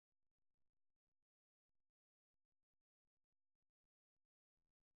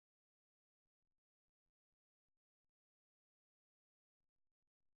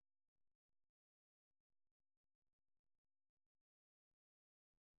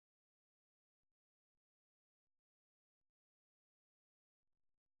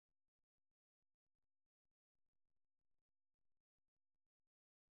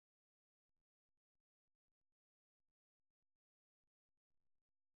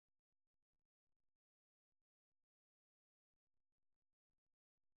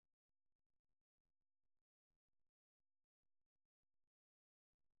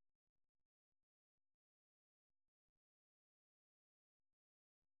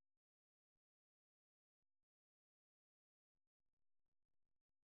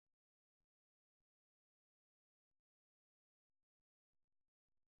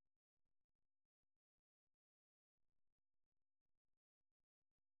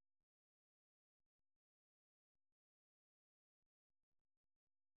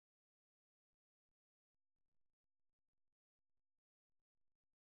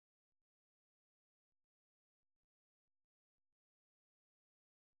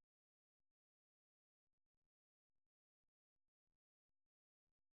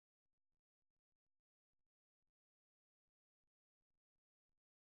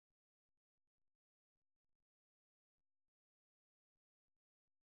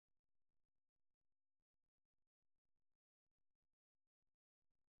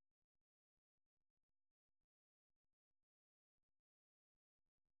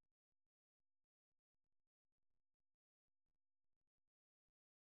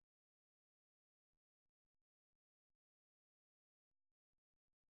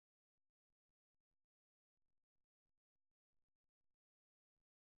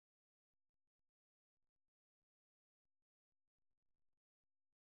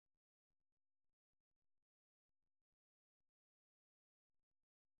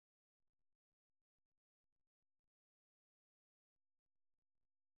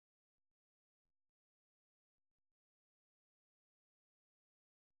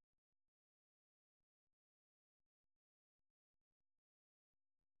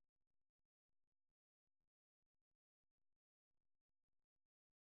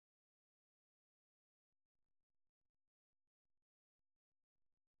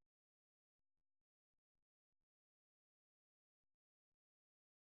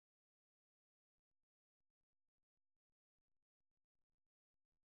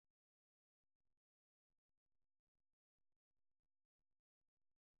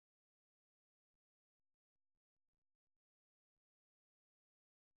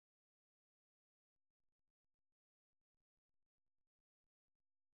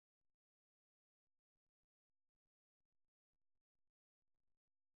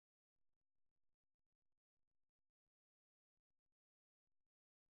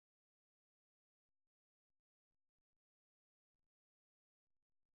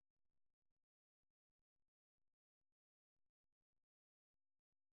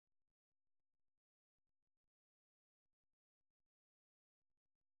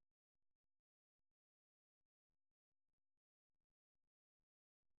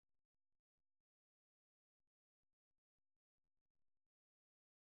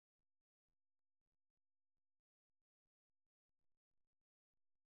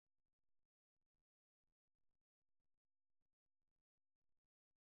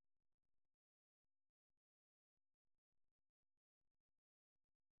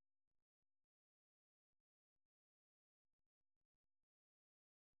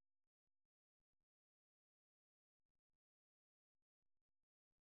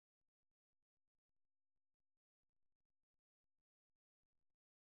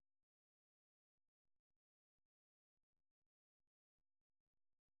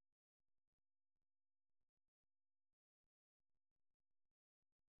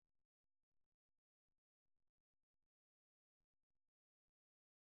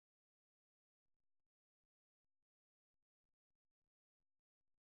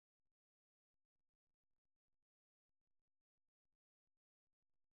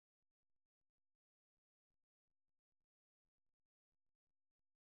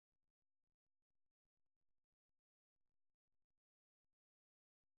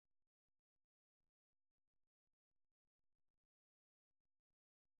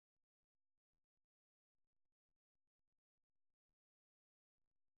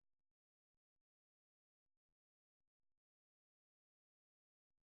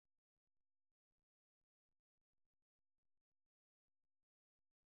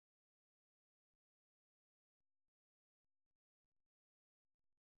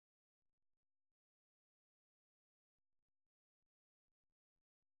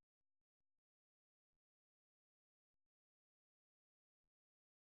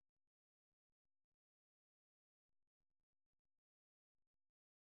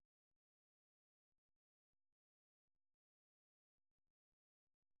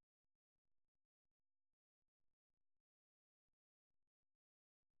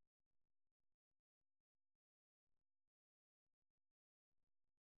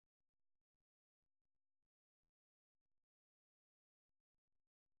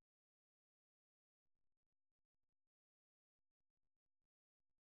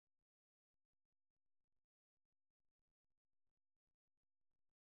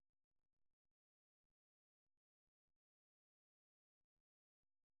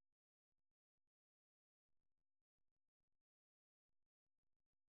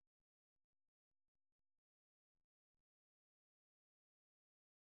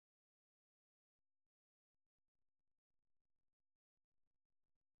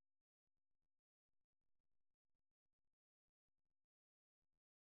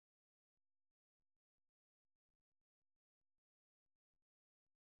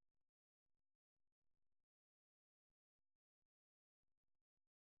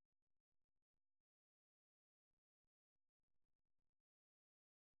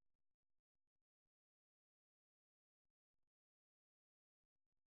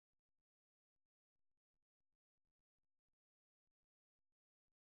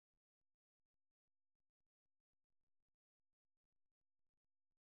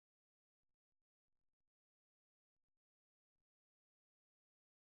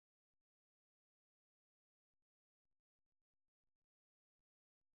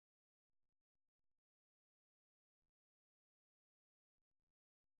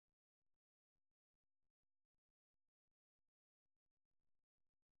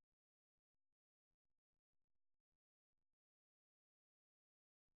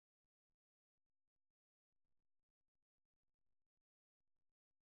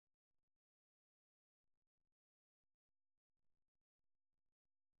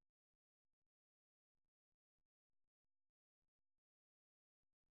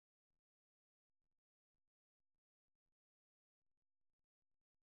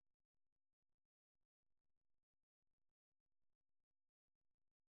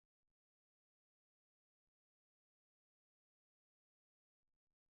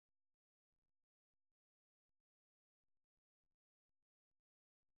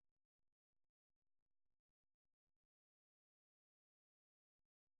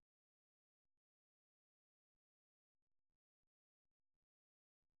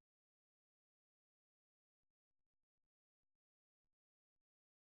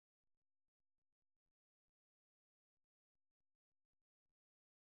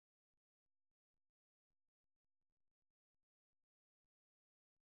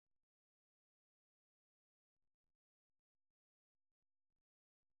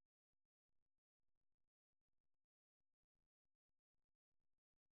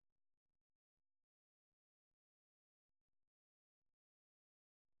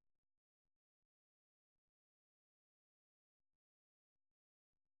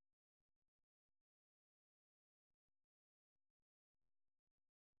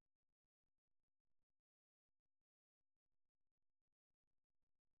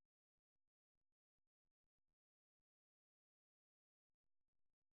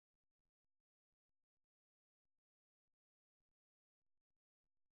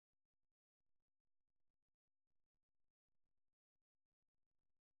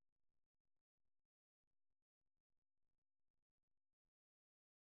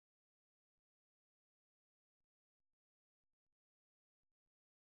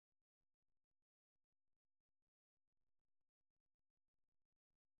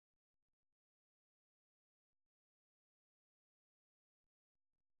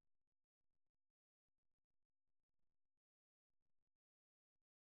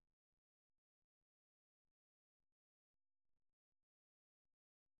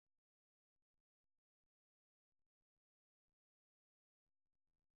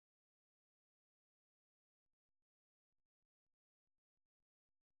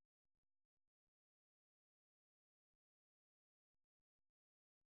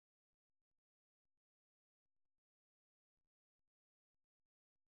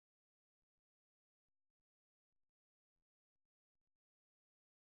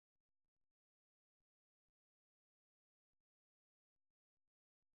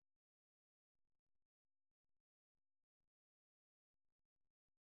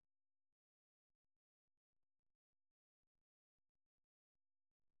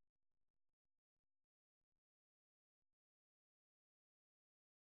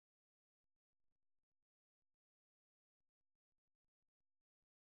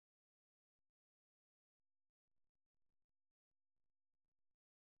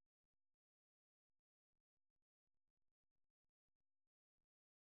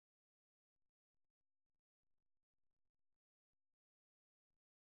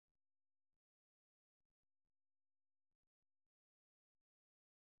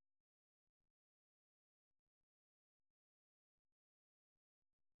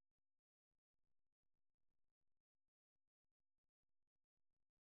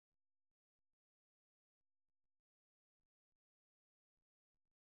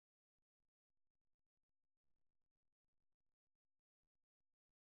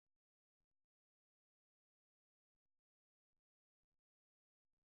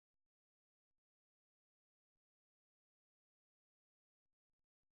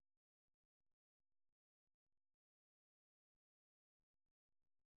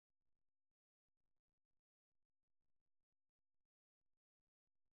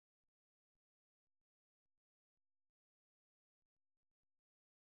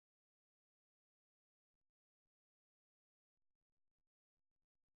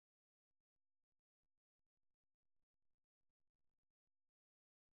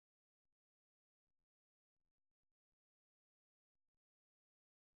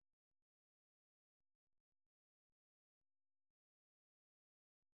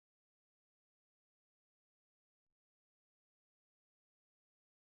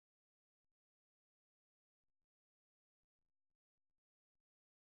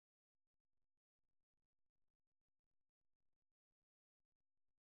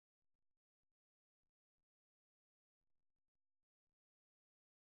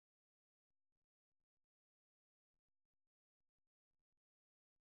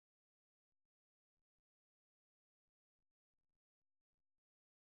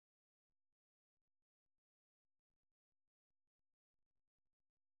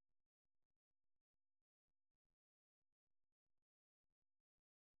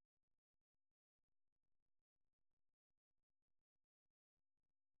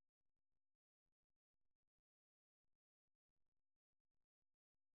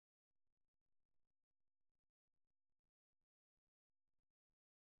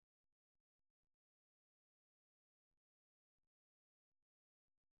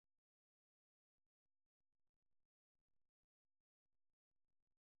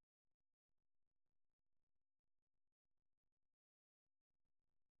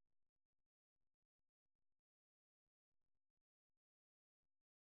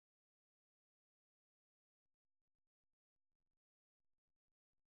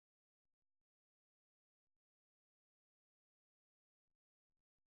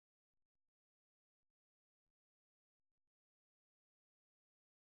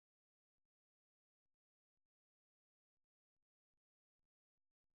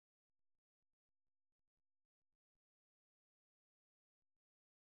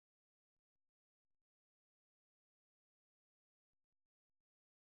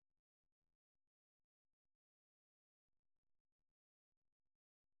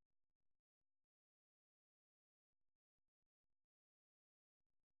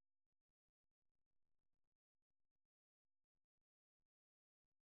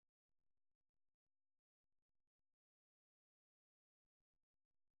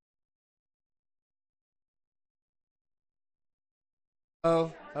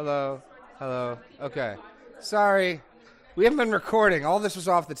Hello, hello, hello. Okay. Sorry. We haven't been recording. All this was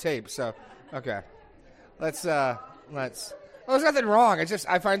off the tape, so okay. Let's Oh, there's nothing wrong.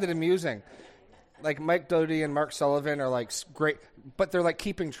 I find it amusing. Like Mike Doty and Mark Sullivan are like great, but they're like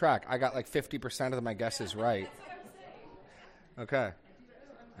keeping track. I got like 50% of my guesses right. Okay.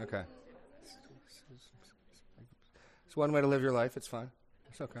 Okay. It's one way to live your life. It's fine.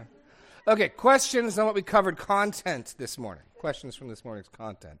 It's okay. Okay, questions on what we covered, content this morning. Questions from this morning's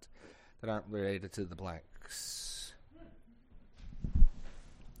content that aren't related to the blanks.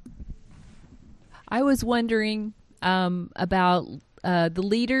 I was wondering about the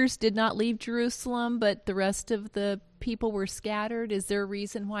leaders did not leave Jerusalem, but the rest of the people were scattered. Is there a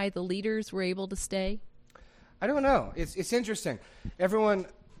reason why the leaders were able to stay? I don't know. It's interesting. Everyone,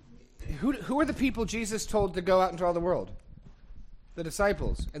 who are the people Jesus told to go out into all the world? The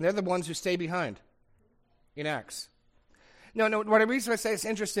disciples, and they're the ones who stay behind in Acts. No. What the reason I say it's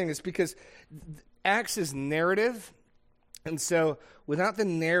interesting is because Acts is narrative, and so without the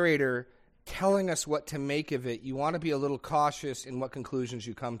narrator telling us what to make of it, you want to be a little cautious in what conclusions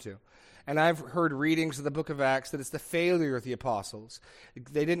you come to. And I've heard readings of the book of Acts that it's the failure of the apostles.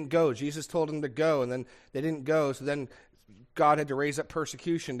 They didn't go. Jesus told them to go, and then they didn't go, so then God had to raise up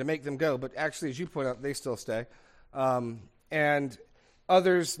persecution to make them go. But actually, as you point out, they still stay. And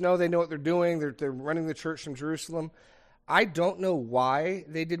others, no, they know what they're doing. They're running the church from Jerusalem. I don't know why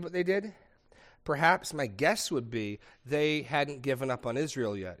they did what they did. Perhaps my guess would be they hadn't given up on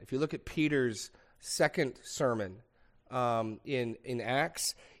Israel yet. If you look at Peter's second sermon in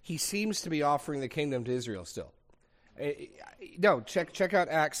Acts, he seems to be offering the kingdom to Israel still. No, check out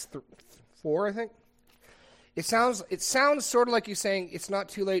Acts 4, I think. It sounds sort of like you saying it's not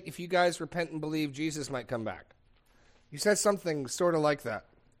too late if you guys repent and believe Jesus might come back. You said something sort of like that,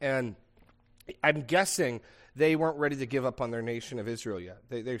 and I'm guessing they weren't ready to give up on their nation of Israel yet.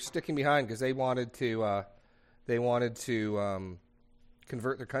 They're sticking behind because they wanted to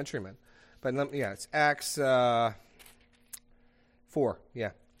convert their countrymen. But yeah, it's Acts 4.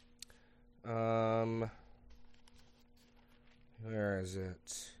 Yeah. Where is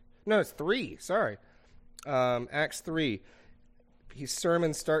it? No, it's 3. Sorry. Acts 3. His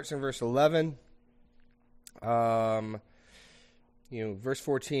sermon starts in verse 11. Verse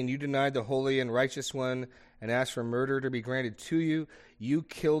 14, you denied the holy and righteous one and asked for murder to be granted to you. You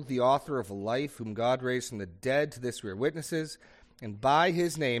killed the author of life, whom God raised from the dead. To this we are witnesses. And by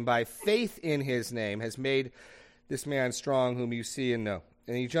his name, by faith in his name, has made this man strong, whom you see and know.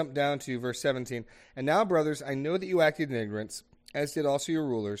 And you jump down to verse 17. And now, brothers, I know that you acted in ignorance, as did also your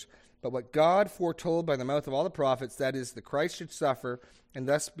rulers. But what God foretold by the mouth of all the prophets, that is, the Christ should suffer and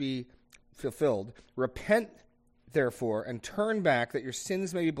thus be fulfilled. Repent, therefore, and turn back, that your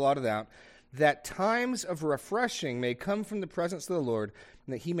sins may be blotted out, that times of refreshing may come from the presence of the Lord,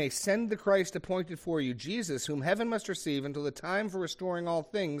 and that he may send the Christ appointed for you, Jesus, whom heaven must receive until the time for restoring all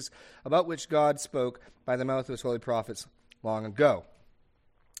things, about which God spoke by the mouth of his holy prophets long ago.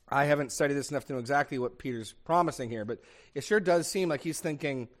 I haven't studied this enough to know exactly what Peter's promising here, but it sure does seem like he's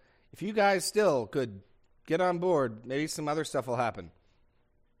thinking, if you guys still could get on board, maybe some other stuff will happen.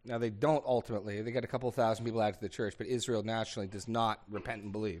 Now, they don't ultimately. They get a couple thousand people added to the church, but Israel nationally does not repent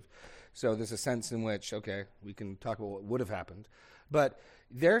and believe. So there's a sense in which, okay, we can talk about what would have happened. But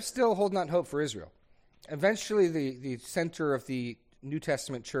they're still holding out hope for Israel. Eventually, the center of the New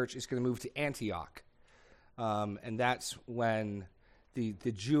Testament church is going to move to Antioch. And that's when the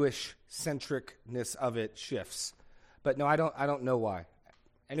Jewish centricness of it shifts. But no, I don't know why.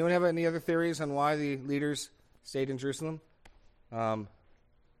 Anyone have any other theories on why the leaders stayed in Jerusalem?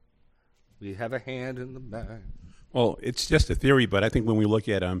 We have a hand in the bag. Well, it's just a theory, but I think when we look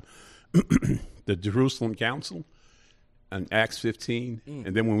at the Jerusalem Council and Acts 15,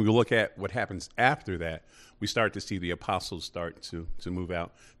 and then when we look at what happens after that, we start to see the apostles start to move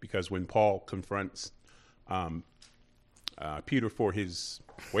out. Because when Paul confronts Peter for his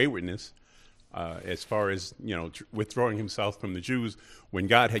waywardness, as far as withdrawing himself from the Jews, when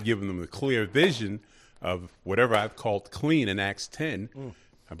God had given them the clear vision of whatever I've called clean in Acts 10.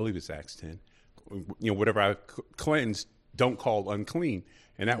 I believe it's Acts 10. Whatever I cleansed, don't call unclean.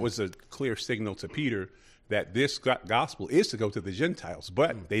 And that was a clear signal to Peter that this gospel is to go to the Gentiles,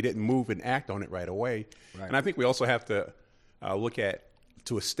 but they didn't move and act on it right away. Right. And I think we also have to look at,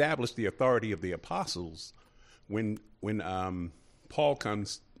 to establish the authority of the apostles, when Paul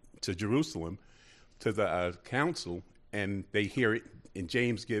comes to Jerusalem, to the council, and they hear it, and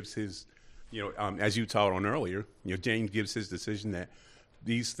James gives his, as you taught on earlier, James gives his decision that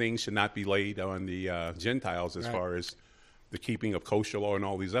these things should not be laid on the Gentiles as far as the keeping of kosher law and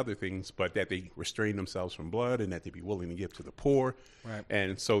all these other things, but that they restrain themselves from blood and that they be willing to give to the poor. Right.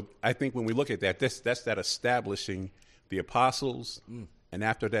 And so I think when we look at that, that's that establishing the apostles. And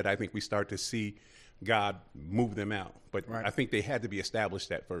after that, I think we start to see God move them out. But Right. I think they had to be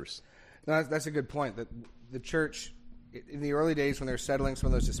established at first. No, that's a good point. That the church, in the early days when they're settling some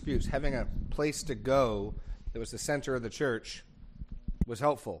of those disputes, having a place to go that was the center of the church was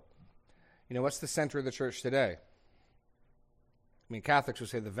helpful. You know, what's the center of the church today? I mean, Catholics would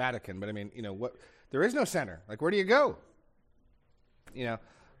say the Vatican, but I mean, you know, what? There is no center. Like, where do you go? You know,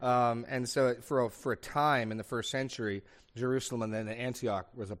 and so for a time in the first century, Jerusalem and then Antioch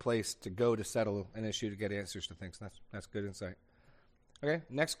was a place to go to settle an issue, to get answers to things. That's good insight. Okay,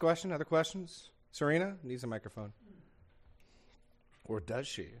 next question. Other questions? Serena needs a microphone. Or does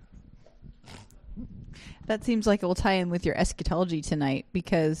she? That seems like it will tie in with your eschatology tonight,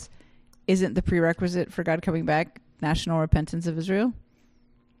 because isn't the prerequisite for God coming back national repentance of Israel?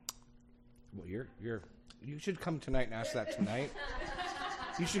 Well, you should come tonight and ask that tonight.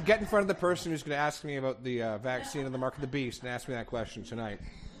 You should get in front of the person who's going to ask me about the vaccine and the mark of the beast and ask me that question tonight.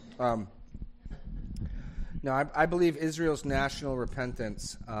 No, I believe Israel's national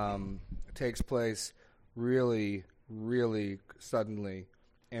repentance takes place really, really suddenly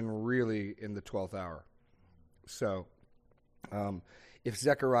and really in the 12th hour. So if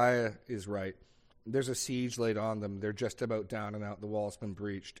Zechariah is right, there's a siege laid on them. They're just about down and out. The wall's been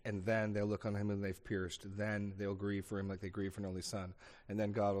breached. And then they'll look on him whom they've pierced. Then they'll grieve for him like they grieve for an only son. And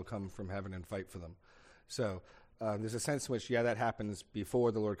then God will come from heaven and fight for them. So there's a sense in which, yeah, that happens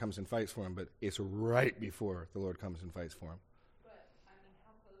before the Lord comes and fights for him, but it's right before the Lord comes and fights for him. But, I mean,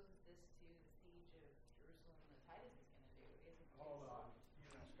 how close is this to the siege of Jerusalem that Titus is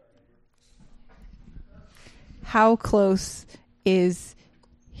going to do? How close is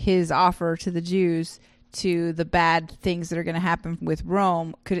his offer to the Jews to the bad things that are going to happen with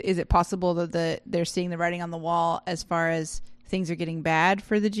Rome? Is it possible that they're seeing the writing on the wall as far as things are getting bad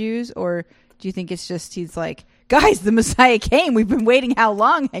for the Jews? Or do you think it's just he's like, guys, the Messiah came. We've been waiting how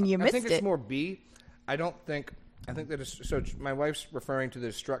long, and you missed it. I think it's more B. I think that is, so my wife's referring to the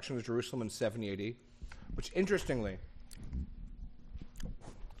destruction of Jerusalem in 70 AD, which interestingly,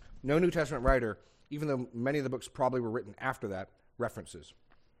 no New Testament writer, even though many of the books probably were written after that, references.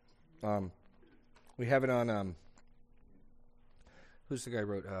 We have it on, who's the guy who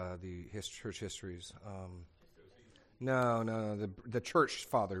wrote the church histories? No, the church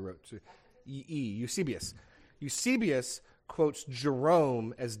father who wrote, Eusebius. Eusebius quotes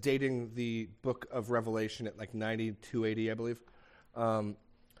Jerome as dating the book of Revelation at like 92 AD, I believe.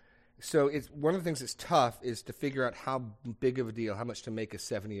 So it's one of the things that's tough is to figure out how big of a deal, how much to make of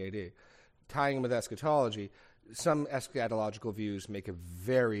 70 AD. Tying in with eschatology, some eschatological views make a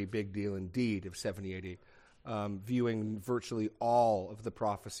very big deal indeed of 70 AD, viewing virtually all of the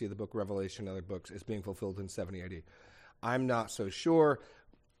prophecy of the book of Revelation and other books as being fulfilled in 70 AD. I'm not so sure.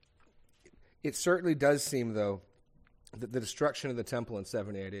 It certainly does seem, though, that the destruction of the temple in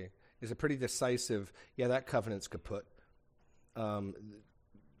 70 AD is a pretty decisive, that covenant's kaput. And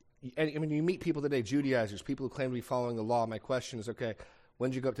I mean, you meet people today, Judaizers, people who claim to be following the law. My question is, okay, when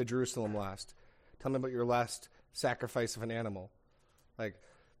did you go up to Jerusalem last? Tell me about your last sacrifice of an animal. Like,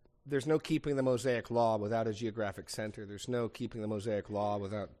 there's no keeping the Mosaic law without a geographic center. There's no keeping the Mosaic law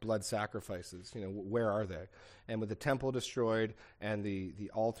without blood sacrifices. Where are they? And with the temple destroyed and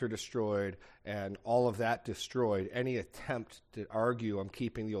the altar destroyed and all of that destroyed, any attempt to argue I'm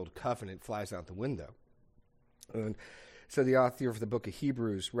keeping the old covenant flies out the window. And so the author of the book of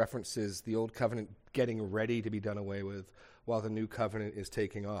Hebrews references the old covenant getting ready to be done away with while the new covenant is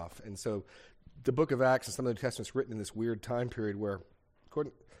taking off. And so the book of Acts and some of the New Testament's written in this weird time period where,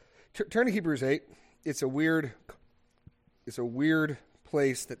 turn to Hebrews 8. It's a weird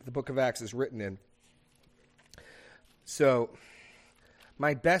place that the book of Acts is written in. So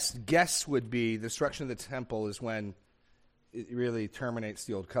my best guess would be the destruction of the temple is when it really terminates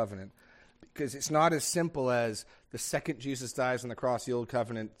the old covenant. Because it's not as simple as the second Jesus dies on the cross, the old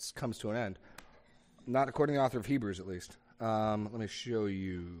covenant comes to an end. Not according to the author of Hebrews, at least. Let me show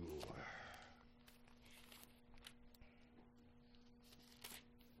you.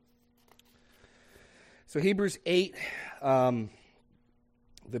 So Hebrews 8,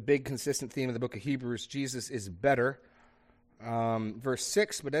 the big consistent theme of the book of Hebrews, Jesus is better. Verse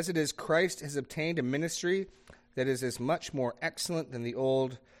 6, but as it is, Christ has obtained a ministry that is as much more excellent than the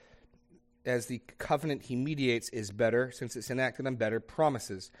old, as the covenant he mediates is better, since it's enacted on better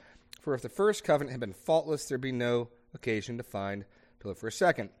promises. For if the first covenant had been faultless, there'd be no occasion to look for a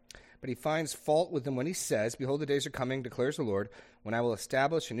second. But he finds fault with them when he says, behold, the days are coming, declares the Lord, when I will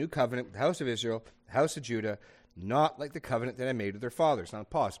establish a new covenant with the house of Israel, the house of Judah, not like the covenant that I made with their fathers. Now,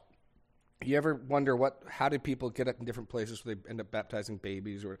 pause. You ever wonder how did people get up in different places where they end up baptizing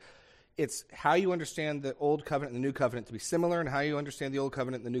babies? Or it's how you understand the old covenant and the new covenant to be similar, and how you understand the old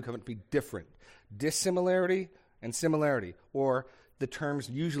covenant and the new covenant to be different. Dissimilarity and similarity, or the terms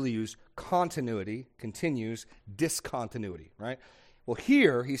usually used, continuity, continues, discontinuity, right? Well,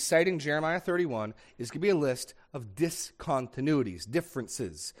 here he's citing Jeremiah 31 is going to be a list of discontinuities,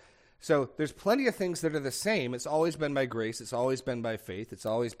 differences. So there's plenty of things that are the same. It's always been by grace. It's always been by faith. It's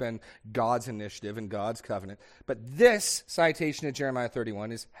always been God's initiative and God's covenant. But this citation of Jeremiah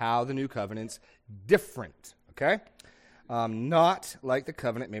 31 is how the new covenant's different, okay? Not like the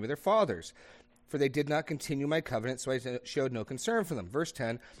covenant made with their fathers. For they did not continue my covenant, so I showed no concern for them. Verse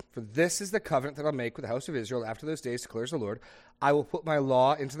 10, for this is the covenant that I'll make with the house of Israel after those days, declares the Lord. I will put my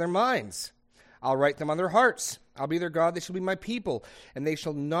law into their minds. I'll write them on their hearts. I'll be their God, they shall be my people. And they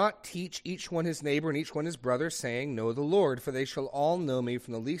shall not teach each one his neighbor and each one his brother, saying, know the Lord, for they shall all know me,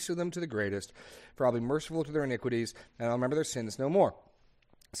 from the least of them to the greatest. For I'll be merciful to their iniquities, and I'll remember their sins no more.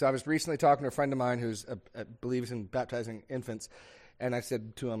 So I was recently talking to a friend of mine who believes in baptizing infants, and I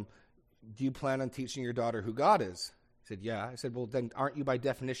said to him, do you plan on teaching your daughter who God is? He said, yeah. I said, well, then aren't you by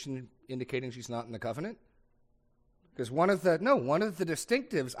definition indicating she's not in the covenant? Because one of the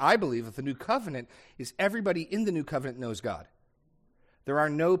distinctives, I believe, of the new covenant is everybody in the new covenant knows God. There are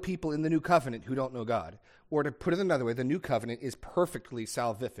no people in the new covenant who don't know God. Or to put it another way, the new covenant is perfectly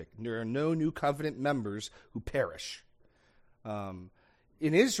salvific. There are no new covenant members who perish. In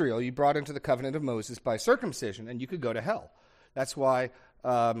Israel, you brought into the covenant of Moses by circumcision, and you could go to hell. That's why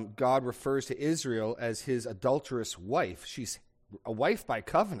God refers to Israel as his adulterous wife. She's a wife by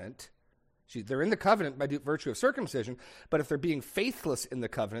covenant. They're in the covenant by virtue of circumcision, but if they're being faithless in the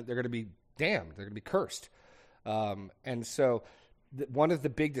covenant, they're going to be damned. They're going to be cursed. And so one of the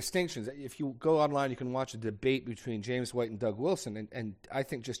big distinctions, if you go online, you can watch a debate between James White and Doug Wilson, and I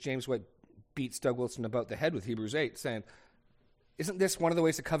think just James White beats Doug Wilson about the head with Hebrews 8, saying, isn't this one of the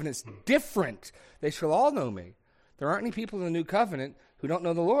ways the covenant's different? They shall all know me. There aren't any people in the new covenant who don't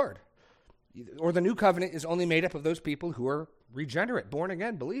know the Lord. Or the new covenant is only made up of those people who are regenerate, born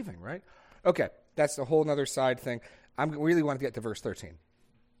again, believing, right? Okay, that's a whole other side thing. I really want to get to verse 13.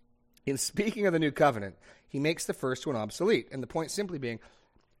 In speaking of the new covenant, he makes the first one obsolete. And the point simply being,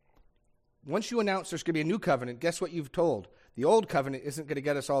 once you announce there's going to be a new covenant, guess what you've told? The old covenant isn't going to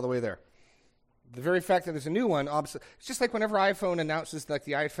get us all the way there. The very fact that there's a new one, it's just like whenever iPhone announces like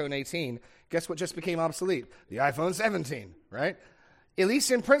the iPhone 18, guess what just became obsolete? The iPhone 17, right? At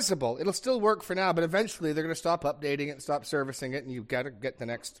least in principle, it'll still work for now, but eventually they're going to stop updating it and stop servicing it, and you've got to get the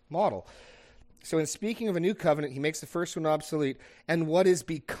next model. So in speaking of a new covenant, he makes the first one obsolete, and what is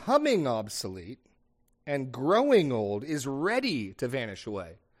becoming obsolete and growing old is ready to vanish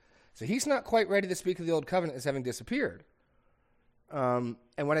away. So he's not quite ready to speak of the old covenant as having disappeared. And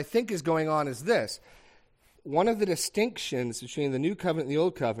what I think is going on is this. One of the distinctions between the new covenant and the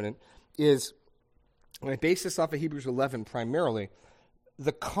old covenant is, and I base this off of Hebrews 11 primarily,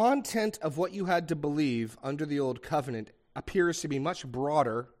 the content of what you had to believe under the old covenant appears to be much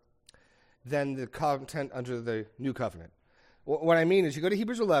broader than the content under the new covenant. What I mean is you go to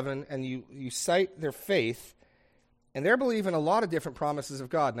Hebrews 11 and you cite their faith, and they're believing a lot of different promises of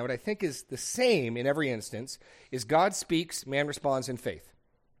God. Now, what I think is the same in every instance is God speaks, man responds in faith.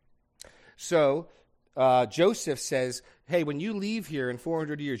 So Joseph says, hey, when you leave here in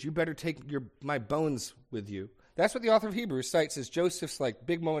 400 years, you better take my bones with you. That's what the author of Hebrews cites as Joseph's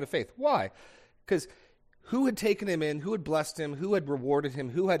big moment of faith. Why? Because who had taken him in, who had blessed him, who had rewarded him,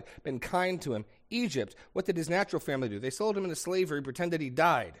 who had been kind to him? Egypt. What did his natural family do? They sold him into slavery, pretended he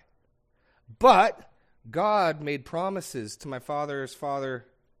died. But God made promises to my father's father,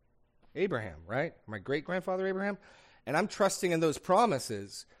 Abraham, right? My great-grandfather Abraham. And I'm trusting in those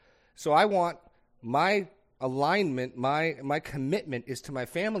promises. So I want my alignment, my commitment is to my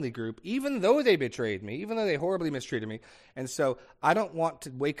family group, even though they betrayed me, even though they horribly mistreated me. And so I don't want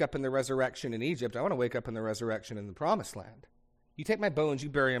to wake up in the resurrection in Egypt. I want to wake up in the resurrection in the promised land. You take my bones, you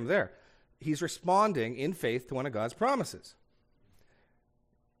bury them there. He's responding in faith to one of God's promises.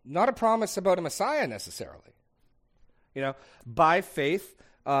 Not a promise about a Messiah necessarily. By faith,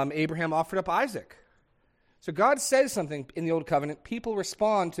 Abraham offered up Isaac. So God says something in the Old Covenant. People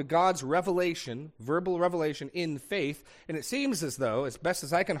respond to God's revelation, verbal revelation in faith. And it seems as though, as best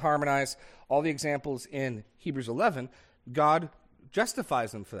as I can harmonize all the examples in Hebrews 11, God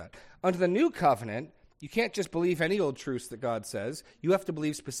justifies them for that. Under the New Covenant, you can't just believe any old truths that God says. You have to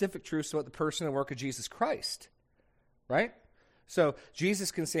believe specific truths about the person and work of Jesus Christ. Right? So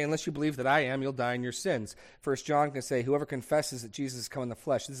Jesus can say, unless you believe that I am, you'll die in your sins. 1 John can say, whoever confesses that Jesus has come in the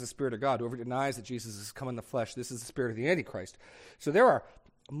flesh, this is the Spirit of God. Whoever denies that Jesus has come in the flesh, this is the spirit of the Antichrist. So there are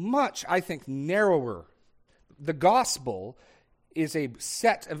much, I think, narrower. The gospel is a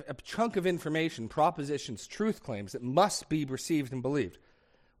chunk of information, propositions, truth claims that must be received and believed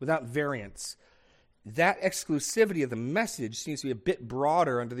without variance. That exclusivity of the message seems to be a bit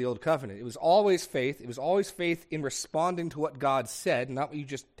broader under the Old Covenant. It was always faith. It was always faith in responding to what God said, not what you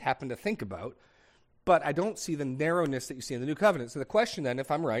just happen to think about. But I don't see the narrowness that you see in the New Covenant. So the question then,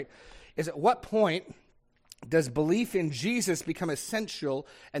 if I'm right, is at what point does belief in Jesus become essential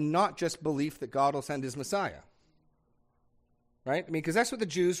and not just belief that God will send his Messiah? Right? I mean, because that's what the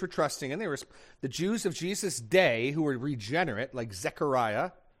Jews were trusting in. They were the Jews of Jesus' day who were regenerate, like Zechariah,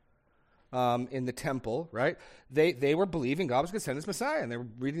 in the temple, right? They were believing God was going to send his Messiah, and they were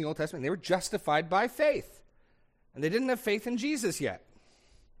reading the Old Testament, and they were justified by faith. And they didn't have faith in Jesus yet.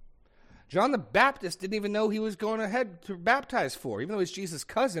 John the Baptist didn't even know he was going ahead to baptize for. Even though he's Jesus'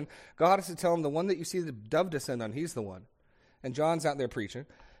 cousin, God has to tell him the one that you see the dove descend on, he's the one. And John's out there preaching.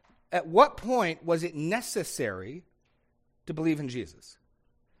 At what point was it necessary to believe in Jesus?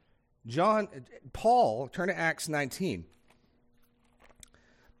 Paul, turn to Acts 19.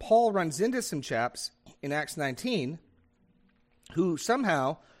 Paul runs into some chaps in Acts 19 who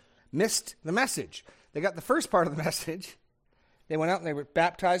somehow missed the message. They got the first part of the message. They went out and they were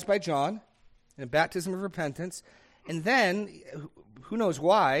baptized by John in a baptism of repentance. And then, who knows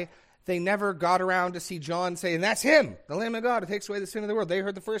why, they never got around to see John say, and that's him, the Lamb of God who takes away the sin of the world. They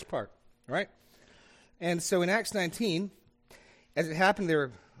heard the first part, right? And so in Acts 19, as it happened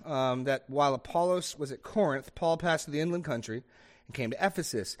there, that while Apollos was at Corinth, Paul passed through the inland country and came to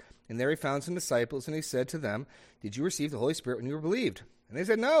Ephesus. And there he found some disciples, and he said to them, did you receive the Holy Spirit when you were believed? And they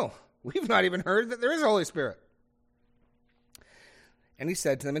said, no, we've not even heard that there is a Holy Spirit. And he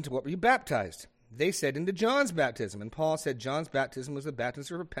said to them, into what were you baptized? They said, into John's baptism. And Paul said John's baptism was a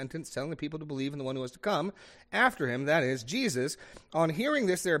baptism of repentance, telling the people to believe in the one who was to come after him, that is, Jesus. On hearing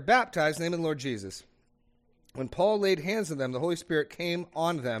this, they were baptized in the name of the Lord Jesus. When Paul laid hands on them, the Holy Spirit came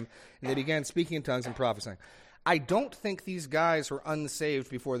on them, and they began speaking in tongues and prophesying. I don't think these guys were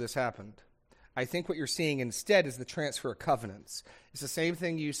unsaved before this happened. I think what you're seeing instead is the transfer of covenants. It's the same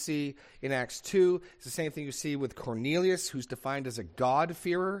thing you see in Acts 2. It's the same thing you see with Cornelius, who's defined as a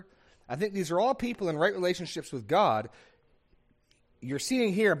God-fearer. I think these are all people in right relationships with God. You're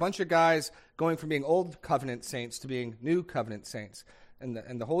seeing here a bunch of guys going from being old covenant saints to being new covenant saints.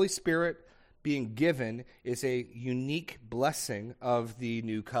 And the Holy Spirit being given is a unique blessing of the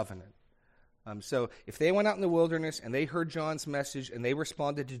new covenant. So if they went out in the wilderness and they heard John's message and they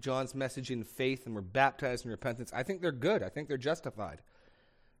responded to John's message in faith and were baptized in repentance, I think they're good. I think they're justified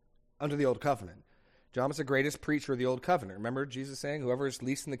under the Old Covenant. John was the greatest preacher of the Old Covenant. Remember Jesus saying, whoever is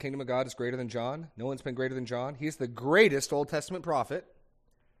least in the kingdom of God is greater than John? No one's been greater than John. He's the greatest Old Testament prophet,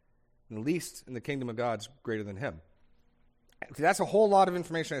 and the least in the kingdom of God is greater than him. That's a whole lot of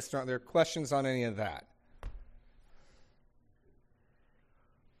information. There are questions on any of that.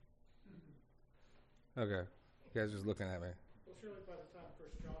 Okay. You guys are just looking at me. Well, surely by the time 1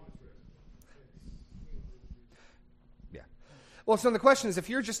 John is written. Yeah. Well, so the question is, if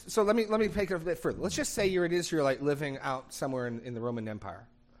you're just, so let me take it a bit further. Let's just say you're an Israelite living out somewhere in the Roman Empire,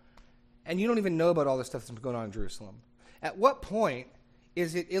 and you don't even know about all this stuff that's going on in Jerusalem. At what point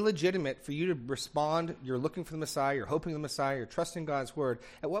is it illegitimate for you to respond? You're looking for the Messiah, you're hoping the Messiah, you're trusting God's word.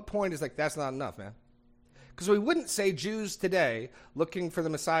 At what point is that's not enough, man? Because we wouldn't say Jews today looking for the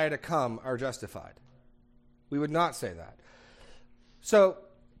Messiah to come are justified. We would not say that. So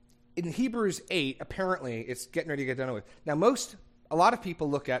in Hebrews 8, apparently it's getting ready to get done with. Now a lot of people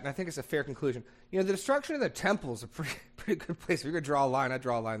look at, and I think it's a fair conclusion, the destruction of the temple is a pretty good place. If you're going to draw a line, I'd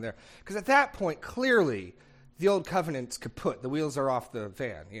draw a line there. Because at that point, clearly, the old covenant's kaput. The wheels are off the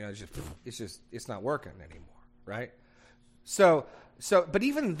van. It's not working anymore, right? So, but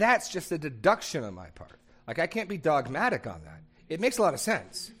even that's just a deduction on my part. Like, I can't be dogmatic on that. It makes a lot of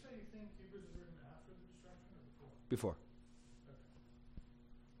sense. Did you say you think Hebrews is written after the destruction or Before.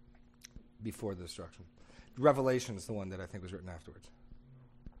 Before the destruction. Revelation is the one that I think was written afterwards.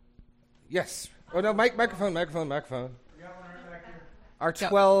 Yes. Oh, no, microphone. We got one right back here. Our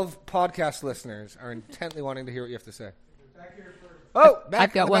 12 podcast listeners are intently wanting to hear what you have to say. Back here first. Oh,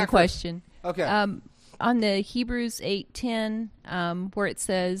 I've got one question. Okay. On the Hebrews 8:10, where it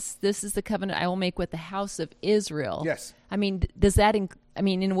says, "This is the covenant I will make with the house of Israel." Yes. I mean, does that? In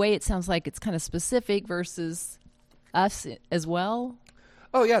a way, it sounds like it's kind of specific versus us as well.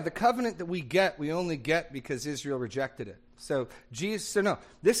 Oh, yeah, the covenant that we only get because Israel rejected it. So no,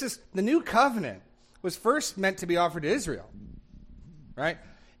 this is the new covenant was first meant to be offered to Israel. right?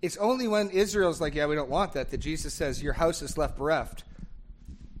 It's only when Israel's like, yeah, we don't want that Jesus says, your house is left bereft.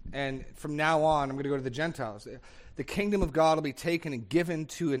 And from now on, I'm going to go to the Gentiles. The kingdom of God will be taken and given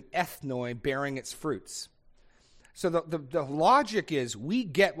to an ethnoi bearing its fruits. So the logic is we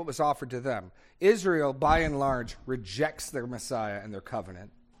get what was offered to them. Israel, by and large, rejects their Messiah and their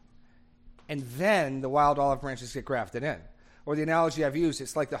covenant. And then the wild olive branches get grafted in. Or the analogy I've used,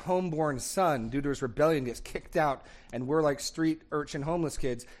 it's like the homeborn son, due to his rebellion, gets kicked out, and we're like street urchin homeless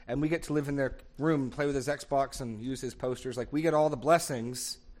kids, and we get to live in their room and play with his Xbox and use his posters. Like, we get all the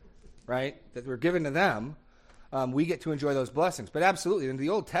blessings, right, that were given to them. We get to enjoy those blessings. But absolutely, in the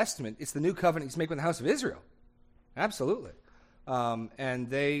Old Testament, it's the new covenant he's making with the house of Israel. Absolutely. And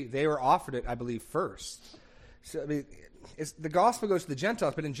they were offered it, I believe, first. So, I mean, the gospel goes to the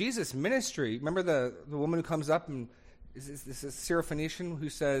Gentiles, but in Jesus' ministry, remember the woman who comes up and is this a Syrophoenician who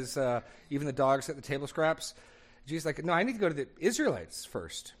says, even the dogs at the table scraps? Jesus is like, no, I need to go to the Israelites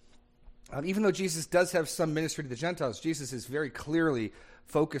first. Even though Jesus does have some ministry to the Gentiles, Jesus is very clearly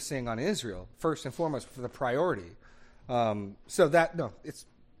focusing on Israel, first and foremost, for the priority. But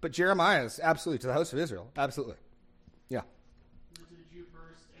Jeremiah is absolutely to the house of Israel. Absolutely. Yeah. To the Jew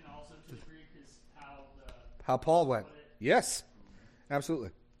first and also to the Greek is how Paul went. Yes,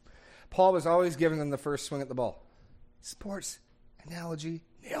 absolutely. Paul was always giving them the first swing at the ball. Sports analogy,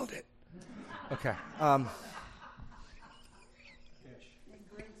 nailed it. Okay. I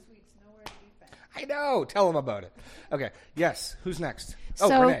know. Tell them about it. Okay. Yes. Who's next?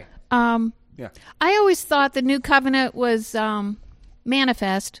 Oh, Renee. Yeah. I always thought the new covenant was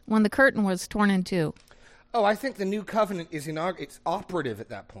manifest when the curtain was torn in two. Oh, I think the new covenant is it's operative at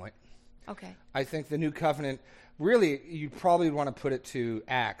that point. Okay. I think the new covenant, really, you probably want to put it to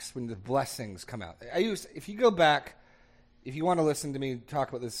Acts when the blessings come out. If you go back, if you want to listen to me talk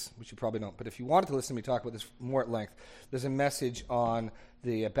about this, which you probably don't, but if you wanted to listen to me talk about this more at length, there's a message on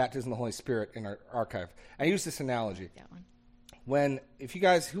the baptism of the Holy Spirit in our archive. I use this analogy. That one. If you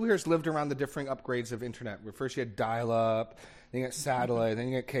guys, who here has lived around the different upgrades of internet, where first you had dial-up, then you got satellite, then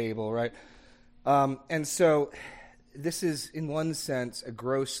you got cable, right? And so this is, in one sense, a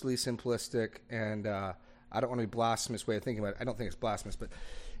grossly simplistic and I don't want to be blasphemous way of thinking about it. I don't think it's blasphemous, but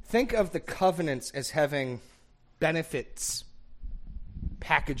think of the covenants as having benefits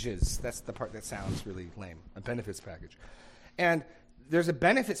packages. That's the part that sounds really lame, a benefits package. And there's a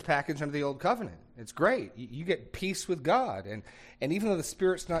benefits package under the old covenant. It's great. You get peace with God. And even though the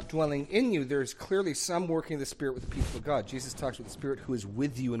Spirit's not dwelling in you, there's clearly some working of the Spirit with the people of God. Jesus talks about the Spirit who is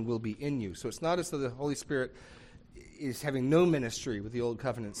with you and will be in you. So it's not as though the Holy Spirit is having no ministry with the old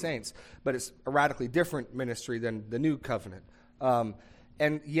covenant saints, but it's a radically different ministry than the new covenant.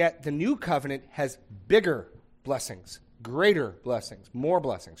 And yet the new covenant has bigger blessings, greater blessings, more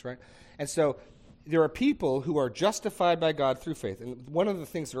blessings, right? And so there are people who are justified by God through faith. And one of the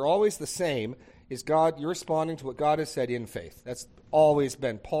things that are always the same is you're responding to what God has said in faith. That's always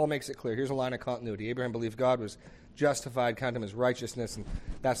been. Paul makes it clear. Here's a line of continuity. Abraham believed God was justified, counted him as righteousness, and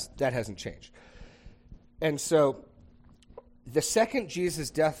that hasn't changed. And so the second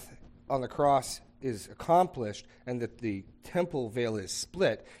Jesus' death on the cross is accomplished and that the temple veil is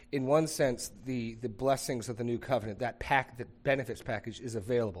split, in one sense, the blessings of the new covenant, the benefits package is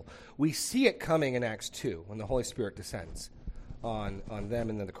available. We see it coming in Acts 2 when the Holy Spirit descends on them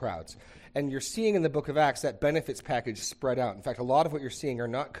and then the crowds. And you're seeing in the book of Acts that benefits package spread out. In fact, a lot of what you're seeing are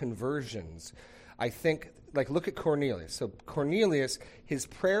not conversions. I think, look at Cornelius. So Cornelius, his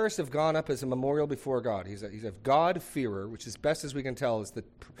prayers have gone up as a memorial before God. He's a God-fearer, which as best as we can tell is the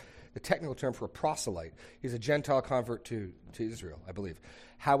technical term for a proselyte. He's a Gentile convert to Israel, I believe.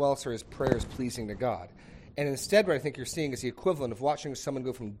 How else are his prayers pleasing to God? And instead, what I think you're seeing is the equivalent of watching someone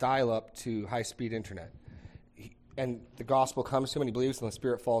go from dial-up to high-speed internet. And the gospel comes to him, and he believes, and the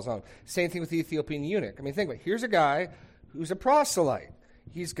Spirit falls on him. Same thing with the Ethiopian eunuch. I mean, think about it. Here's a guy who's a proselyte.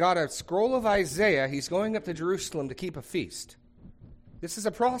 He's got a scroll of Isaiah. He's going up to Jerusalem to keep a feast. This is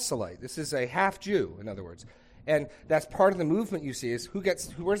a proselyte. This is a half-Jew, in other words. And that's part of the movement you see is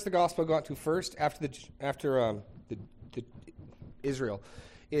where's the gospel gone to first after Israel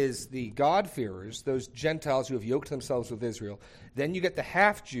is the God-fearers, those Gentiles who have yoked themselves with Israel. Then you get the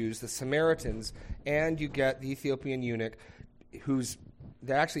half-Jews, the Samaritans, and you get the Ethiopian eunuch,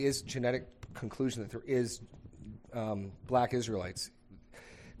 there actually is genetic conclusion that there is black Israelites.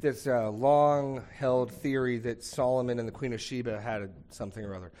 There's a long-held theory that Solomon and the Queen of Sheba had something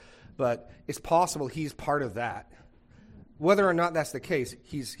or other. But it's possible he's part of that. Whether or not that's the case,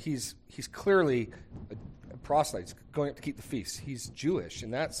 he's clearly a proselyte. He's going up to keep the feast. He's Jewish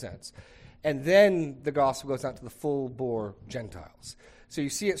in that sense. And then the gospel goes out to the full-bore Gentiles. So you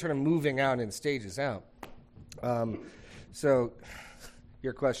see it sort of moving out in stages out. So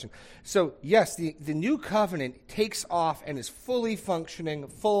your question. So, yes, the new covenant takes off and is fully functioning,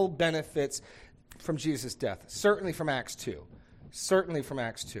 full benefits from Jesus' death. Certainly from Acts 2. Certainly from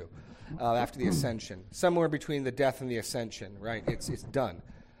Acts 2, after the ascension. Somewhere between the death and the ascension, right? It's done.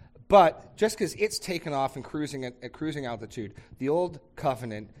 But just because it's taken off and cruising at cruising altitude, the old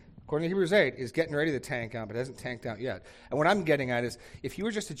covenant, according to Hebrews 8, is getting ready to tank out, but it hasn't tanked out yet. And what I'm getting at is, if you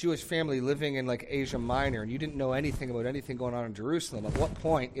were just a Jewish family living in like Asia Minor and you didn't know anything about anything going on in Jerusalem, at what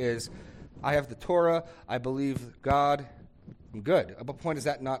point is, I have the Torah, I believe God, I'm good. At what point is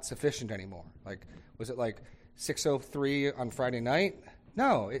that not sufficient anymore? Like, was it like 6:03 on Friday night?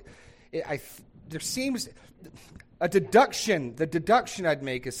 No. There seems a deduction. The deduction I'd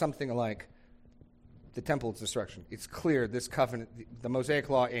make is something like the temple's destruction. It's clear this covenant, the Mosaic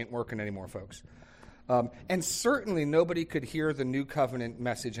Law, ain't working anymore, folks. And certainly nobody could hear the new covenant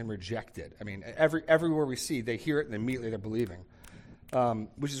message and reject it. I mean, everywhere we see, they hear it and immediately they're believing.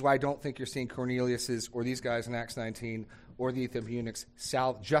 Which is why I don't think you're seeing Cornelius's or these guys in Acts 19 or the Ethiopian eunuchs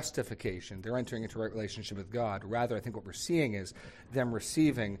justification. They're entering into a right relationship with God. Rather, I think what we're seeing is them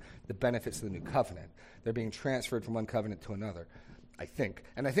receiving the benefits of the new covenant. They're being transferred from one covenant to another, I think.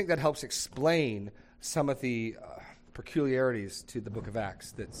 And I think that helps explain some of the peculiarities to the book of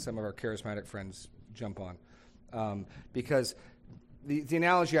Acts that some of our charismatic friends jump on. Because the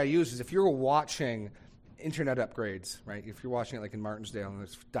analogy I use is, if you're watching internet upgrades, right? If you're watching it like in Martinsdale and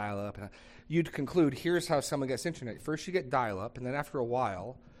there's dial-up, you'd conclude, here's how someone gets internet. First you get dial-up, and then after a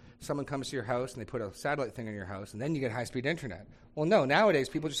while, someone comes to your house and they put a satellite thing in your house, and then you get high-speed internet. Well, no, nowadays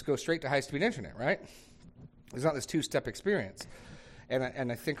people just go straight to high-speed internet, right? There's not this two-step experience.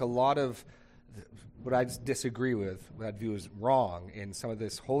 And I think a lot of what I disagree with, what I view as wrong in some of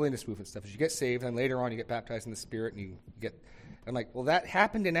this holiness movement stuff, is you get saved, and later on you get baptized in the Spirit, and you get... I'm like, well, that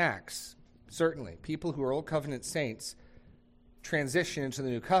happened in Acts. Certainly, people who are Old Covenant saints transition into the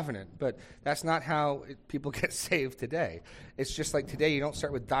New Covenant, but that's not how people get saved today. It's just like today, you don't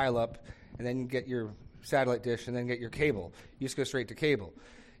start with dial-up, and then you get your satellite dish, and then get your cable. You just go straight to cable.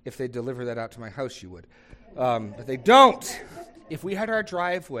 If they deliver that out to my house, you would. But they don't. If we had our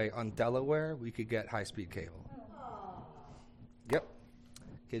driveway on Delaware, we could get high-speed cable. Yep.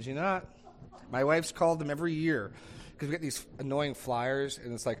 Kid you not. My wife's called them every year, because we get these annoying flyers,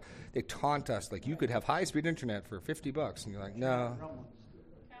 and it's like, they taunt us, like, you could have high-speed internet for $50. And you're like, no,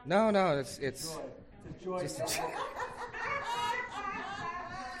 it's just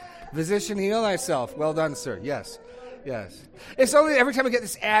physician, heal thyself. Well done, sir. Yes. It's only every time we get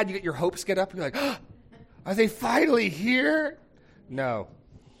this ad, you get your hopes get up, and you're like, oh, are they finally here? No.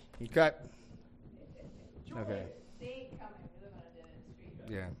 Okay.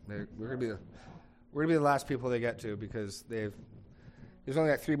 Yeah, we're gonna be the last people they get to, because there's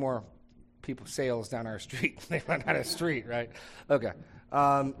only like 3 more sales down our street. They run out of street, right? Okay.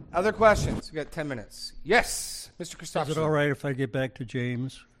 Other questions? We got 10 minutes. Yes, Mr. Christopherson. Is it all right if I get back to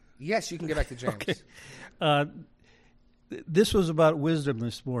James? Yes, you can get back to James. Okay. This was about wisdom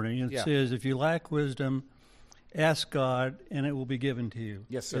this morning. It Yeah. says, if you lack wisdom, ask God, and it will be given to you.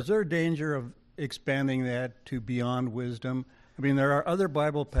 Yes, sir. Is there a danger of expanding that to beyond wisdom? I mean, there are other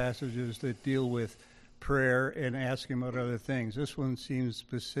Bible passages that deal with prayer and asking about other things. This one seems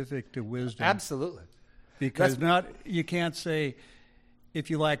specific to wisdom. Absolutely. Because you can't say, if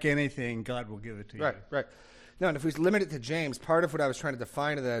you lack anything, God will give it to you. Right. No, and if we limit it to James, part of what I was trying to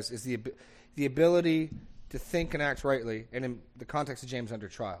define it as is the ability to think and act rightly, and in the context of James, under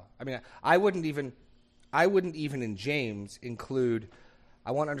trial. I mean, I wouldn't even in James include,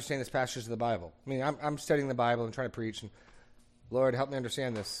 I want to understand this passage of the Bible. I mean, I'm studying the Bible and trying to preach, and Lord, help me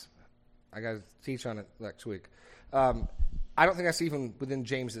understand this. I got to teach on it next week. I don't think that's even within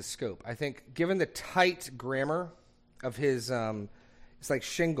James's scope. I think, given the tight grammar of his, it's like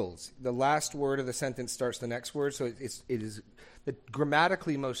shingles. The last word of the sentence starts the next word, so it is the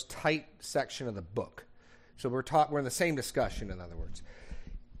grammatically most tight section of the book. So we're in the same discussion, in other words.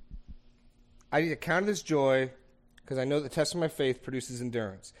 I need to count it as joy, because I know the test of my faith produces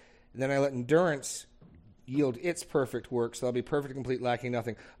endurance. And then I let endurance yield its perfect work, so I'll be perfect, complete, lacking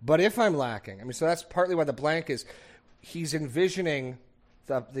nothing. But if I'm lacking, so that's partly why the blank is, he's envisioning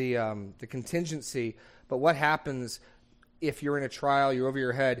the contingency, but what happens if you're in a trial, you're over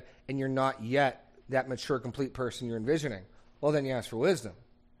your head, and you're not yet that mature, complete person you're envisioning? Well, then you ask for wisdom.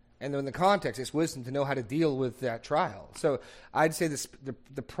 And in the context, it's wisdom to know how to deal with that trial. So I'd say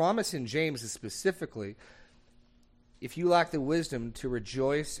the promise in James is specifically, if you lack the wisdom to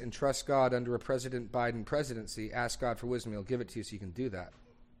rejoice and trust God under a President Biden presidency, ask God for wisdom. He'll give it to you so you can do that.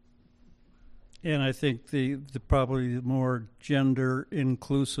 And I think the probably more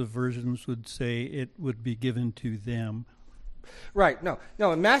gender-inclusive versions would say it would be given to them. Right.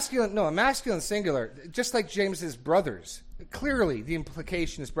 A masculine singular, just like James's brothers. Clearly, the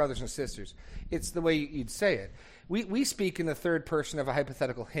implication is brothers and sisters. It's the way you'd say it. We speak in the third person of a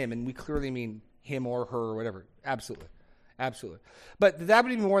hypothetical him, and we clearly mean him or her or whatever. Absolutely. But that would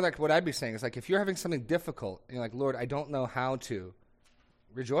be more like what I'd be saying. Is like if you're having something difficult, and you're like, Lord, I don't know how to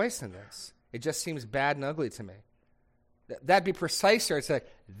rejoice in this. It just seems bad and ugly to me. That'd be precise. I'd say,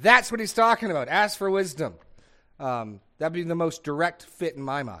 that's what he's talking about. Ask for wisdom. That'd be the most direct fit in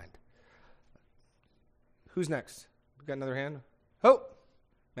my mind. Who's next? We got another hand? Oh,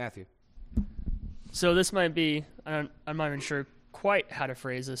 Matthew. So this might be, I'm not even sure quite how to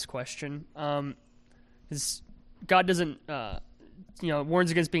phrase this question. God doesn't,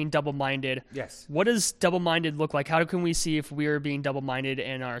 warns against being double-minded. Yes. What does double-minded look like? How can we see if we're being double-minded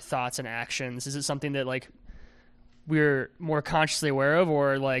in our thoughts and actions? Is it something that, like, we're more consciously aware of,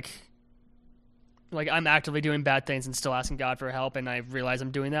 or, like I'm actively doing bad things and still asking God for help, and I realize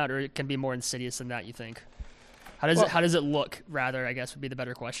I'm doing that, or it can be more insidious than that, you think? How does it look, rather, I guess, would be the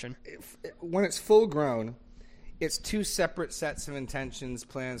better question. When it's full grown, it's two separate sets of intentions,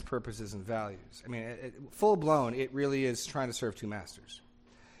 plans, purposes, and values. I mean, full blown, it really is trying to serve two masters.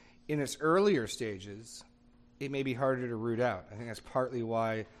 In its earlier stages, it may be harder to root out. I think that's partly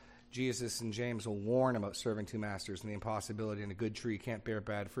why Jesus and James will warn about serving two masters and the impossibility, and a good tree can't bear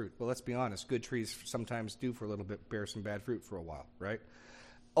bad fruit. Well, let's be honest, good trees sometimes do for a little bit bear some bad fruit for a while, right?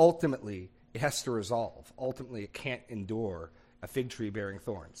 Ultimately, it has to resolve. Ultimately, it can't endure a fig tree bearing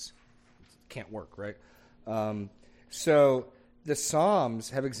thorns. It can't work, right? So the Psalms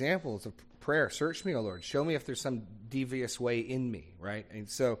have examples of prayer. Search me, O Lord. Show me if there's some devious way in me, right? And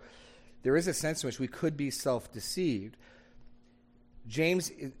so there is a sense in which we could be self-deceived.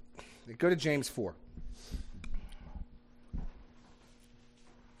 Go to James 4.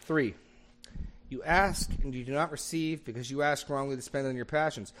 3. You ask and you do not receive because you ask wrongly to spend on your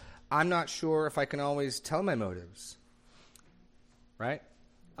passions. I'm not sure if I can always tell my motives, right?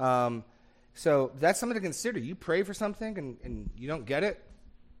 So that's something to consider. You pray for something and you don't get it.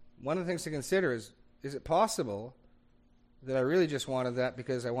 One of the things to consider is it possible that I really just wanted that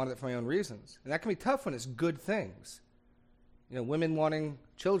because I wanted it for my own reasons? And that can be tough when it's good things. Women wanting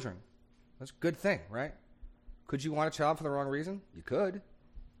children. That's a good thing, right? Could you want a child for the wrong reason? You could,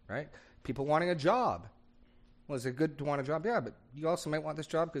 right? People wanting a job. Well, is it good to want a job? Yeah, but you also might want this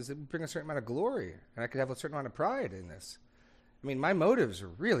job because it would bring a certain amount of glory, and I could have a certain amount of pride in this. I mean, my motives are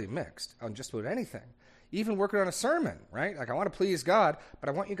really mixed on just about anything. Even working on a sermon, right? Like, I want to please God, but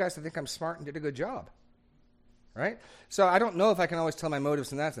I want you guys to think I'm smart and did a good job, right? So I don't know if I can always tell my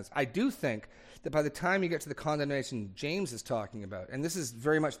motives in that sense. I do think that by the time you get to the condemnation James is talking about, and this is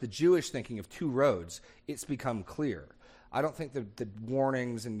very much the Jewish thinking of two roads, it's become clear. I don't think the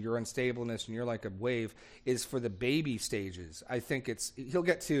warnings and your unstableness and you're like a wave is for the baby stages. I think he'll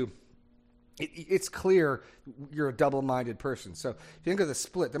get to, it's clear you're a double-minded person. So if you think of the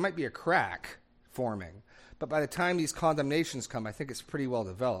split, there might be a crack forming. But by the time these condemnations come, I think it's pretty well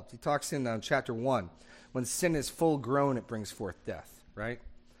developed. He talks in chapter 1, when sin is full grown, it brings forth death, right?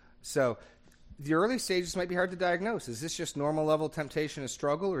 So the early stages might be hard to diagnose. Is this just normal level temptation and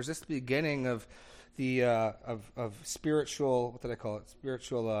struggle, or is this the beginning of the of spiritual, what did I call it?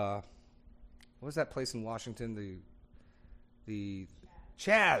 Spiritual, what was that place in Washington? The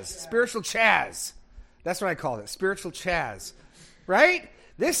Chaz. Spiritual Chaz. That's what I called it. Spiritual Chaz. Right?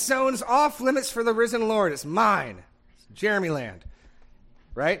 This zone's off limits for the risen Lord. It's mine. It's Jeremy land.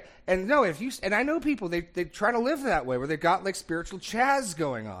 Right? And no, and I know people, they try to live that way, where they've got like spiritual Chaz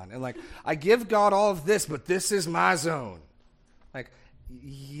going on. And like, I give God all of this, but this is my zone. Like,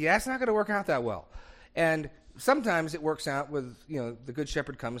 yeah, it's not going to work out that well. And sometimes it works out with, the good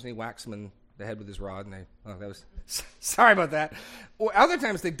shepherd comes and he whacks him in the head with his rod, and sorry about that. Or other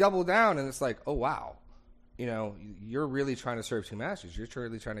times they double down, and it's like, oh, wow. You're really trying to serve two masters. You're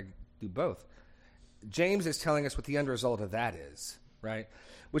really trying to do both. James is telling us what the end result of that is, right?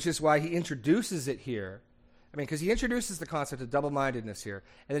 Which is why he introduces it here. I mean, because he introduces the concept of double-mindedness here,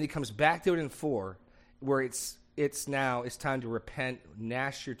 and then he comes back to it in 4, where it's time to repent,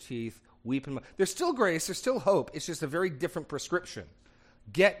 gnash your teeth, weep and moan. There's still grace, there's still hope. It's just a very different prescription.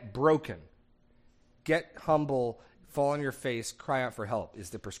 Get broken. Get humble, fall on your face, cry out for help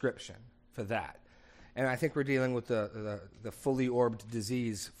is the prescription for that. And I think we're dealing with the fully orbed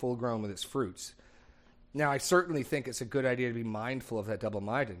disease, full grown with its fruits. Now, I certainly think it's a good idea to be mindful of that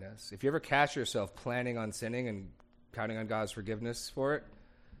double-mindedness. If you ever catch yourself planning on sinning and counting on God's forgiveness for it,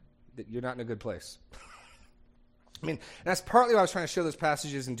 that you're not in a good place. I mean, that's partly why I was trying to show those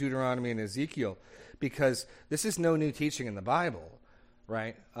passages in Deuteronomy and Ezekiel, because this is no new teaching in the Bible,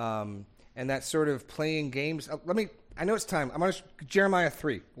 right? And that sort of playing games. Let me I know it's time. I'm going to Jeremiah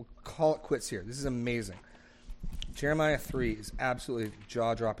 3. We'll call it quits here. This is amazing. Jeremiah 3 is absolutely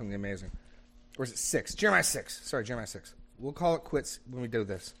jaw-droppingly amazing. Or is it 6? Jeremiah 6. Sorry, Jeremiah 6. We'll call it quits when we do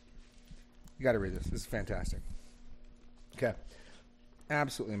this. You got to read this. This is fantastic. Okay.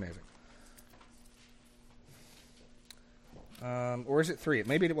 Absolutely amazing. Or is it 3?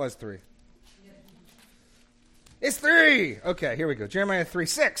 Maybe it was 3. It's 3! Okay, here we go. Jeremiah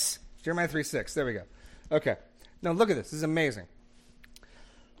 3:6. Jeremiah 3:6. There we go. Okay. Now look at this. This is amazing.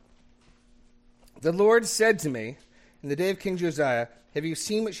 The Lord said to me in the day of King Josiah, have you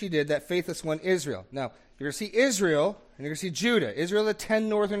seen what she did, that faithless one Israel? Now, you're going to see Israel, and you're going to see Judah. Israel, the 10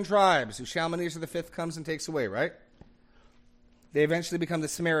 northern tribes, who Shalmaneser the fifth comes and takes away, right? They eventually become the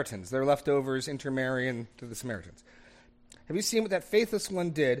Samaritans. Their leftovers intermarry into the Samaritans. Have you seen what that faithless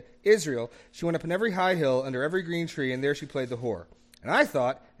one did, Israel? She went up on every high hill, under every green tree, and there she played the whore. And I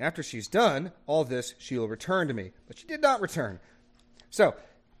thought, after she's done all this, she will return to me. But she did not return. So,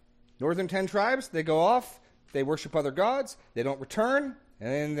 northern 10 tribes, they go off, they worship other gods, they don't return,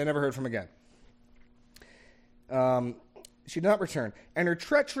 and they're never heard from again. She did not return. And her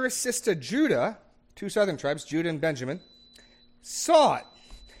treacherous sister Judah, 2 southern tribes, Judah and Benjamin, saw it.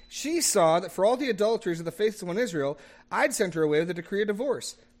 She saw that for all the adulteries of the faithful one Israel, I'd sent her away with a decree of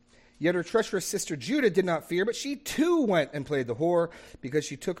divorce. Yet her treacherous sister Judah did not fear, but she too went and played the whore. Because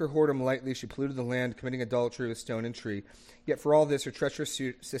she took her whoredom lightly, she polluted the land, committing adultery with stone and tree. Yet for all this, her treacherous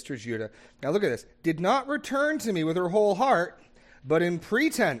sister Judah, now look at this, did not return to me with her whole heart, but in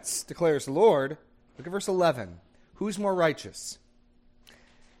pretense, declares the Lord. Look at verse 11. Who's more righteous?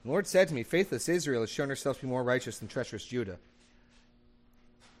 The Lord said to me, faithless Israel has shown herself to be more righteous than treacherous Judah.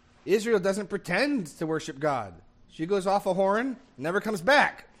 Israel doesn't pretend to worship God. She goes off a whoring, never comes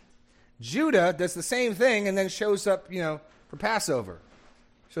back. Judah does the same thing and then shows up, for Passover.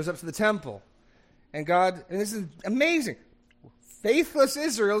 Shows up to the temple. And God, and this is amazing. Faithless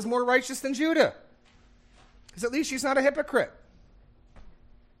Israel is more righteous than Judah. Because at least she's not a hypocrite.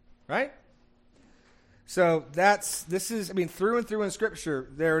 Right? So through and through in Scripture,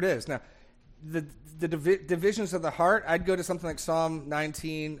 there it is. Now, the divisions of the heart, I'd go to something like Psalm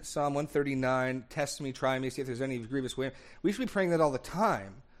 19, Psalm 139, test me, try me, see if there's any grievous way. We should be praying that all the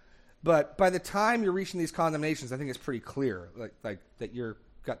time. But by the time you're reaching these condemnations, I think it's pretty clear, like that you're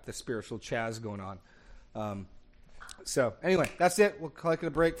got the spiritual chaz going on. So anyway, that's it. We'll call it a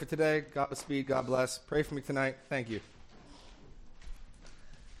break for today. Godspeed. God bless. Pray for me tonight. Thank you.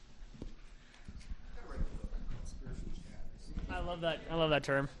 I love that. I love that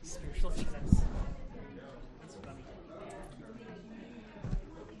term. Spiritual chaz. That's funny.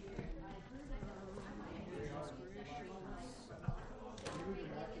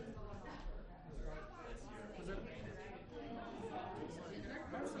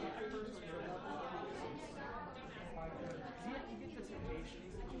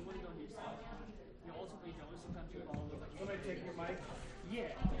 Somebody take your mic? Yeah.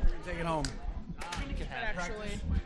 Take it home. You can have it. Actually.